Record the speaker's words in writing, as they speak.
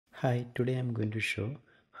Hi, today I'm going to show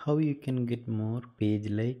how you can get more page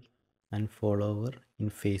like and follower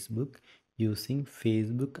in Facebook using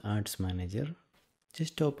Facebook Ads Manager.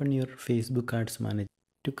 Just open your Facebook Ads Manager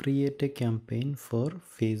to create a campaign for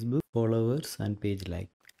Facebook followers and page like.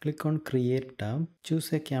 Click on Create tab,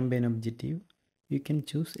 choose a campaign objective. You can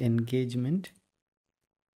choose engagement,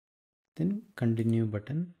 then Continue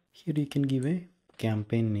button. Here you can give a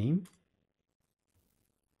campaign name,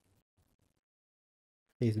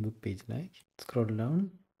 Facebook page like. Scroll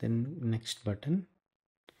down, then next button.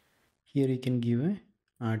 Here you can give a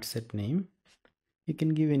ad set name. You can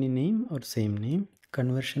give any name or same name.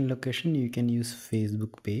 Conversion location, you can use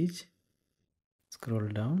Facebook page. Scroll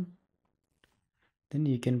down. Then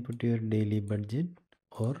you can put your daily budget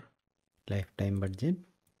or lifetime budget.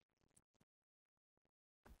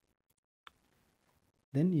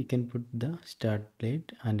 Then you can put the start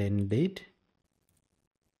date and end date.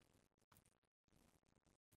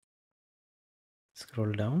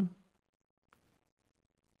 Scroll down.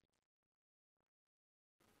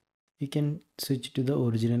 You can switch to the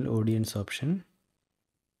original audience option.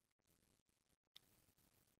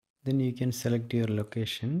 Then you can select your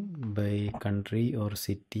location by country or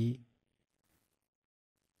city.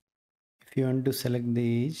 If you want to select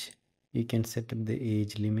the age, you can set up the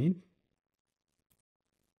age limit.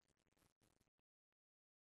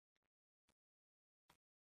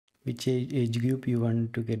 Which age group you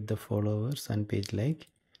want to get the followers and page like,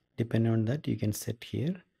 depending on that you can set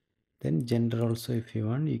here. Then gender also, if you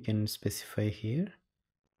want, you can specify here.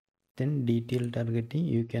 Then detail targeting,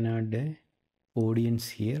 you can add a audience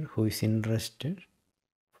here who is interested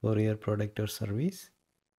for your product or service.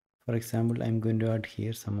 For example, I'm going to add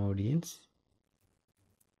here some audience.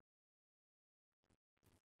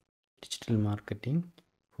 Digital marketing,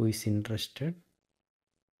 who is interested.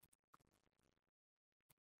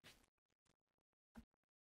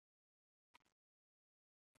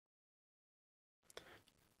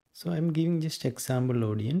 So I'm giving just example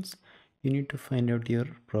audience. You need to find out your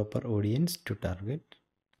proper audience to target.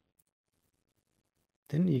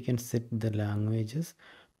 Then you can set the languages.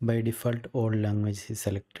 By default all languages is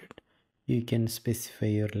selected. You can specify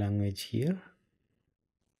your language here.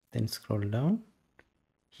 Then scroll down.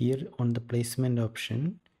 Here on the placement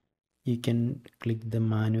option, you can click the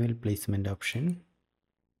manual placement option.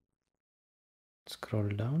 Scroll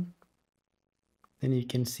down. Then you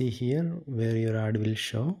can see here where your ad will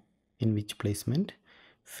show, in which placement.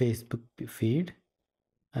 Facebook feed.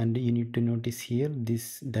 And you need to notice here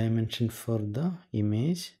this dimension for the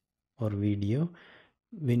image or video.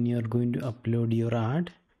 When you are going to upload your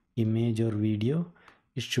ad, image or video,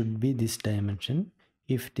 it should be this dimension.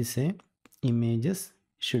 If it is a images,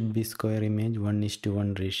 should be square image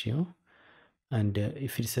 1:1 ratio, and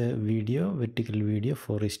if it's a video, vertical video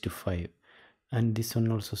 4:5, and this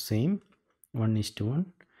one also same 1:1.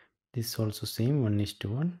 This also same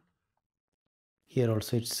 1:1. Here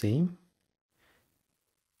also it's same.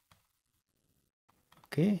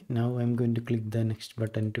 Okay, now I'm going to click the next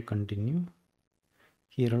button to continue.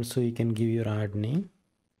 Here also you can give your ad name.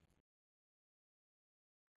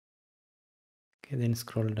 Okay, then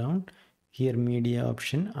scroll down. Here media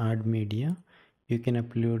option, add media. You can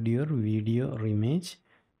upload your video or image.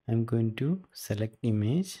 I'm going to select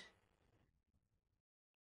image.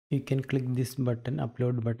 You can click this button,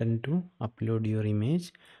 upload button, to upload your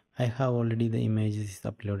image. I have already the image is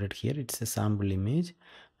uploaded here. It's a sample image,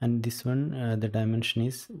 and this one the dimension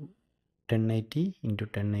is 1080 into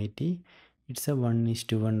 1080. It's a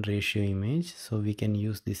 1:1 ratio image, so we can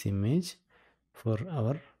use this image for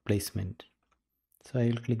our placement. So I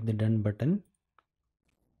will click the done button.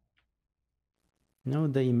 Now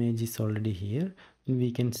the image is already here, and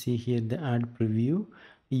we can see here the ad preview.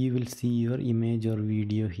 You will see your image or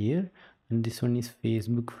video here, and this one is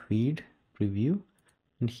Facebook feed preview,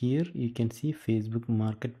 and here you can see Facebook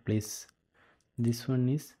marketplace. This one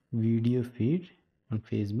is video feed on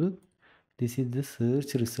Facebook. This is the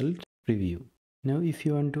search result preview. Now if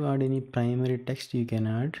you want to add any primary text, you can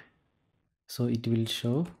add, so it will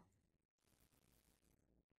show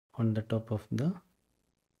on the top of the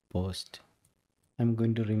post. I'm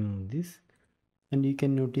going to remove this, and you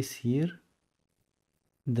can notice here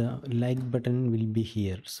the like button will be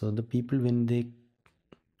here. So the people, when they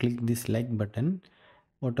click this like button,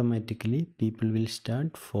 automatically people will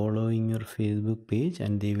start following your Facebook page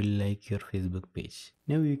and they will like your Facebook page.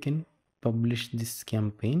 Now you can publish this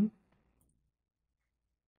campaign.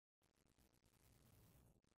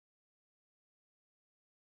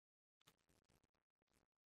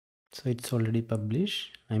 So it's already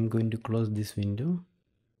published. I'm going to close this window.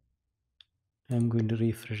 I'm going to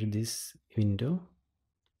refresh this window.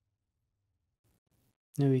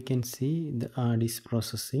 Now we can see the ad is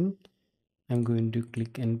processing. I'm going to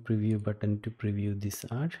click and preview button to preview this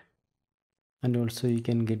ad, and also you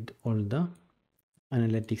can get all the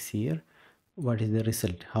analytics here. What is the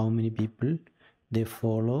result, how many people they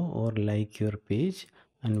follow or like your page,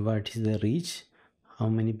 and what is the reach, how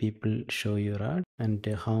many people show your ad, and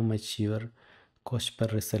how much your cost per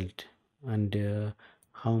result, and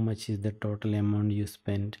how much is the total amount you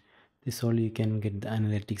spend. This all you can get the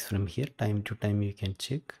analytics from here. Time to time you can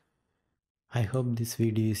check. I hope this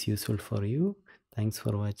video is useful for you. Thanks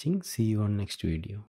for watching. See you on next video.